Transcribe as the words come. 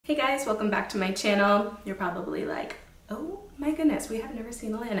Hey guys, welcome back to my channel. You're probably like, oh my goodness, we have never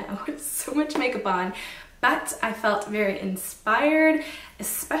seen Elanna with so much makeup on. But I felt very inspired,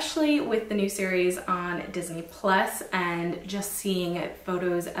 especially with the new series on Disney Plus and just seeing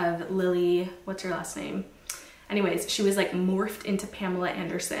photos of Lily, what's her last name? Anyways, she was like morphed into Pamela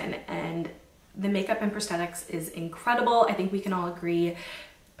Anderson and the makeup and prosthetics is incredible. I think we can all agree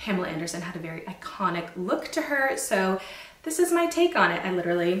Pamela Anderson had a very iconic look to her. So this is my take on it. I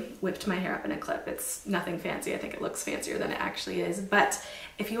literally whipped my hair up in a clip. It's nothing fancy. I think it looks fancier than it actually is. But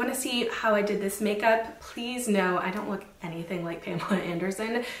if you want to see how I did this makeup, please know I don't look anything like Pamela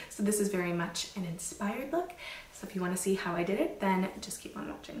Anderson. So this is very much an inspired look. So if you want to see how I did it, then just keep on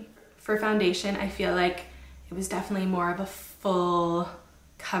watching. For foundation, I feel like it was definitely more of a full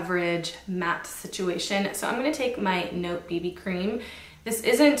coverage matte situation. So I'm going to take my Note BB Cream. This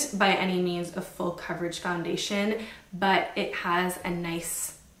isn't by any means a full coverage foundation, but it has a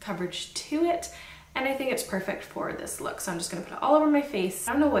nice coverage to it. And I think it's perfect for this look. So I'm just gonna put it all over my face.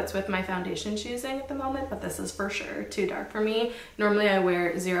 I don't know what's with my foundation choosing at the moment, but this is for sure too dark for me. Normally I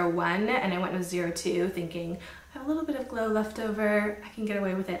wear 01 and I went with 02 thinking I have a little bit of glow left over. I can get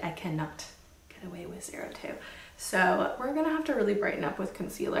away with it. I cannot get away with 02. So we're gonna have to really brighten up with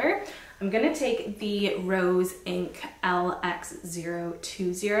concealer. I'm gonna take the Rose Ink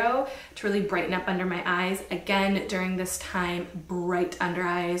LX020 to really brighten up under my eyes. Again, during this time, bright under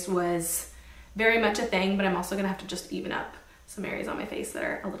eyes was very much a thing, but I'm also gonna have to just even up some areas on my face that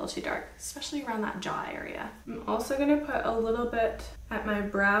are a little too dark, especially around that jaw area. I'm also gonna put a little bit at my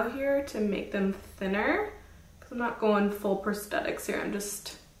brow here to make them thinner, because I'm not going full prosthetics here. I'm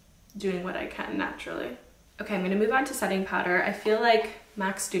just doing what I can naturally. Okay, I'm gonna move on to setting powder. I feel like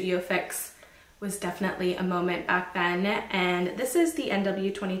MAC Studio Fix was definitely a moment back then, and this is the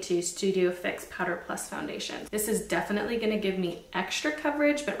NW22 Studio Fix Powder Plus Foundation. This is definitely gonna give me extra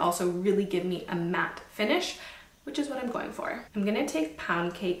coverage, but also really give me a matte finish, which is what I'm going for. I'm gonna take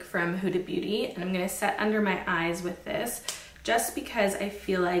Pound Cake from Huda Beauty, and I'm gonna set under my eyes with this, just because I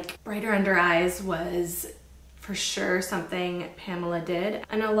feel like brighter under eyes was for sure something Pamela did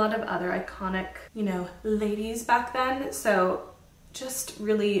and a lot of other iconic, you know, ladies back then. So just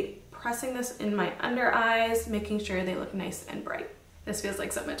really pressing this in my under eyes, making sure they look nice and bright. This feels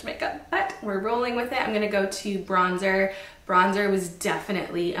like so much makeup, but we're rolling with it. I'm gonna go to bronzer. Bronzer was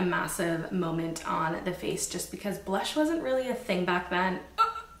definitely a massive moment on the face just because blush wasn't really a thing back then.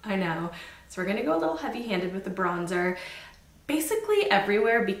 Oh, I know. So we're gonna go a little heavy-handed with the bronzer. Basically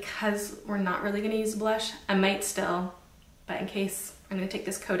everywhere, because we're not really gonna use blush. I might still, but in case, I'm gonna take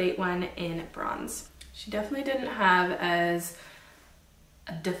this Code 8 one in bronze. She definitely didn't have as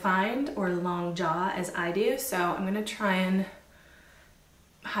a defined or long jaw as I do, so I'm gonna try and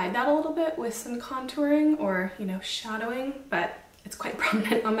hide that a little bit with some contouring or, you know, shadowing, but it's quite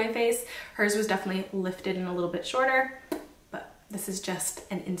prominent on my face. Hers was definitely lifted and a little bit shorter. This is just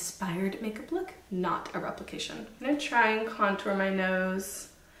an inspired makeup look, not a replication. I'm gonna try and contour my nose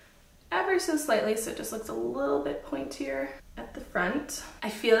ever so slightly so it just looks a little bit pointier at the front. I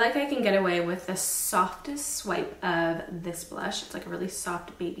feel like I can get away with the softest swipe of this blush. It's like a really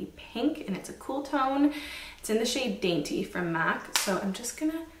soft baby pink and it's a cool tone. It's in the shade Dainty from MAC, so I'm just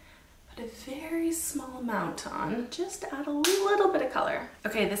gonna put a very small amount on, just add a little bit of color.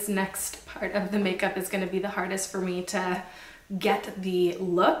 Okay, this next part of the makeup is gonna be the hardest for me to get the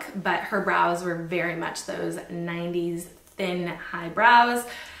look, but her brows were very much those 90s thin high brows.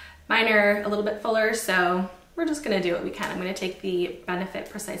 Mine are a little bit fuller, so we're just gonna do what we can. I'm gonna take the Benefit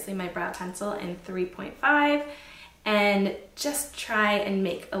Precisely My Brow Pencil in 3.5 and just try and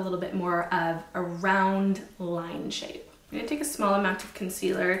make a little bit more of a round line shape. I'm gonna take a small amount of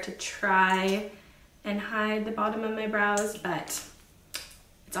concealer to try and hide the bottom of my brows, but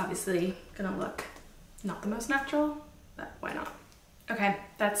it's obviously gonna look not the most natural, but why not? Okay,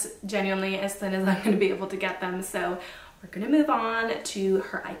 that's genuinely as thin as I'm gonna be able to get them. So we're gonna move on to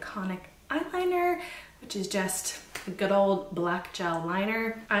her iconic eyeliner, which is just a good old black gel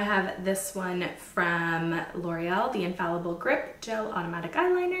liner. I have this one from L'Oreal, the Infallible Grip Gel Automatic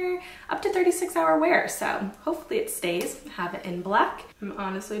Eyeliner, up to 36-hour wear. So hopefully it stays, have it in black. I'm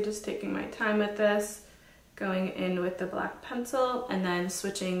honestly just taking my time with this, going in with the black pencil and then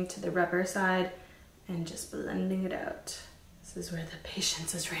switching to the rubber side and just blending it out. This is where the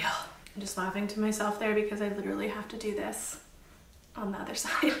patience is real. I'm just laughing to myself there because I literally have to do this on the other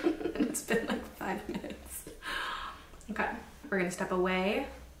side and it's been like 5 minutes. Okay, we're gonna step away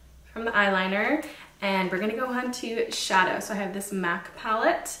from the eyeliner and we're gonna go on to shadow. So I have this MAC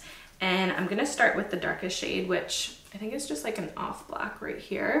palette and I'm gonna start with the darkest shade, which I think is just like an off black right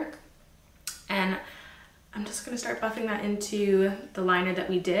here. And I'm just gonna start buffing that into the liner that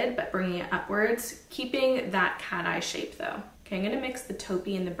we did, but bringing it upwards, keeping that cat eye shape though. Okay, I'm gonna mix the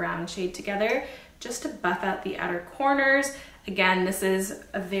taupey and the brown shade together just to buff out the outer corners. Again, this is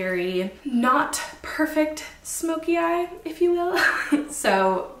a very not perfect smoky eye, if you will.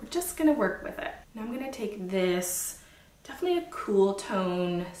 So we're just gonna work with it. Now I'm gonna take this, definitely a cool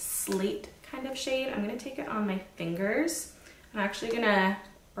tone slate kind of shade. I'm gonna take it on my fingers. I'm actually gonna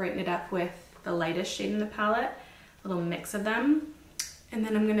brighten it up with the lightest shade in the palette, a little mix of them. And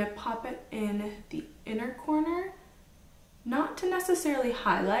then I'm gonna pop it in the inner corner, not to necessarily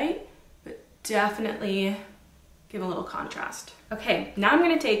highlight, but definitely give a little contrast. Okay, now I'm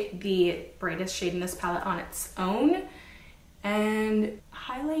gonna take the brightest shade in this palette on its own and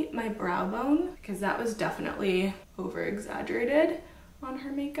highlight my brow bone, because that was definitely over exaggerated on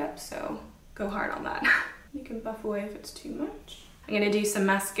her makeup, so go hard on that. You can buff away if it's too much. I'm gonna do some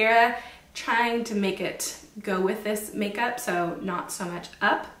mascara, trying to make it go with this makeup, so not so much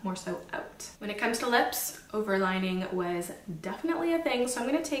up, more so out. When it comes to lips, overlining was definitely a thing, so I'm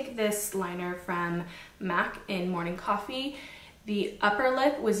gonna take this liner from MAC in Morning Coffee. The upper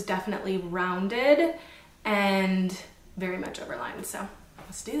lip was definitely rounded and very much overlined, so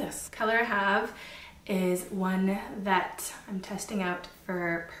let's do this. Color I have is one that I'm testing out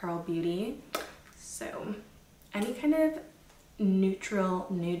for Pearl Beauty. So any kind of neutral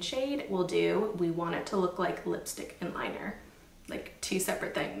nude shade will do. We want it to look like lipstick and liner, like two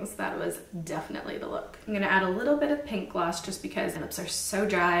separate things. That was definitely the look. I'm gonna add a little bit of pink gloss just because my lips are so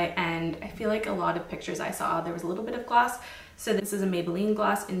dry, and I feel like a lot of pictures I saw there was a little bit of gloss. So this is a Maybelline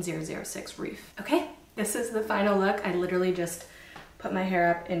gloss in 006 Reef. Okay, this is the final look. I literally just put my hair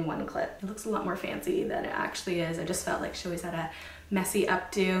up in one clip. It looks a lot more fancy than it actually is. I just felt like she always had a messy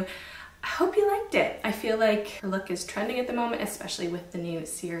updo. I hope you liked it. I feel like her look is trending at the moment, especially with the new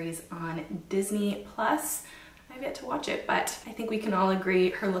series on Disney Plus. I've yet to watch it, but I think we can all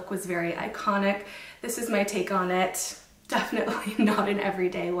agree her look was very iconic. This is my take on it. Definitely not an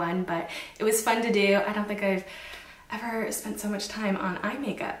everyday one, but it was fun to do. I don't think I've ever spent so much time on eye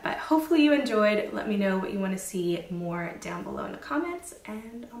makeup, but hopefully you enjoyed. Let me know what you want to see more down below in the comments,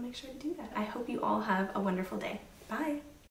 and I'll make sure to do that. I hope you all have a wonderful day. Bye.